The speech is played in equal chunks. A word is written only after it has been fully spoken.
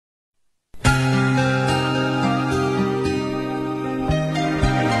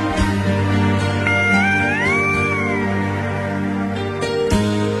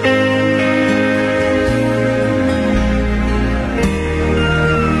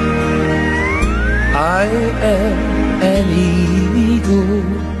I am an eagle.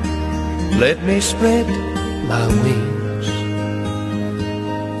 Let me spread my wings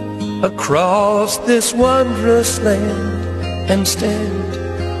across this wondrous land and stand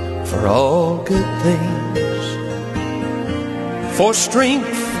for all good things, for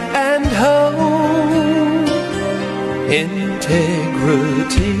strength and hope,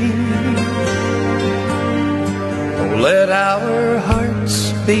 integrity. Oh, let our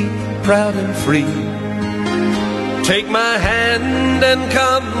hearts be proud and free. Take my hand and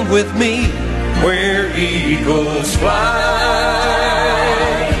come with me where eagles fly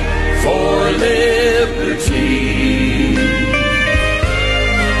for liberty,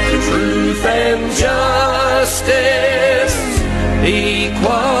 truth and justice,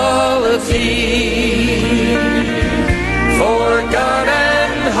 equality, for God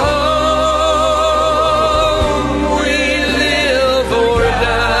and home we live or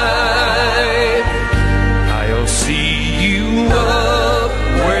die. I'll see you up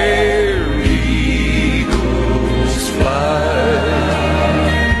where eagles fly.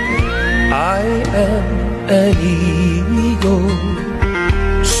 I am an eagle,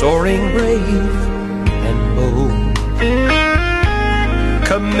 soaring brave and bold.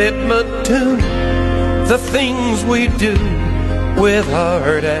 Commitment to the things we do with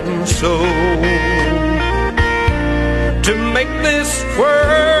heart and soul, to make this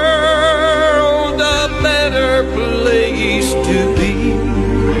world a better place to be.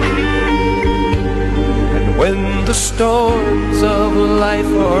 And when the storms of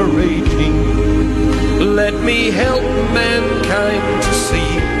life are raging, let me help mankind to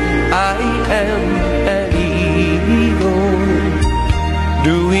see I am an eagle,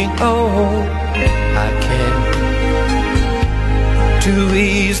 doing all I can to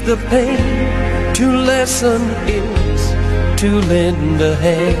ease the pain, to lessen ills, to lend a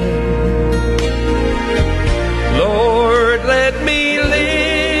hand. Lord, let me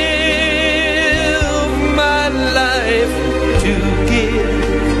live my life to give.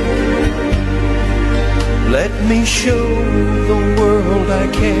 Let me show the world I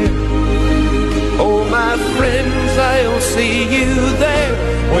care. Oh, my friends, I'll see you there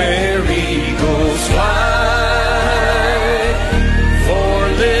where eagles fly.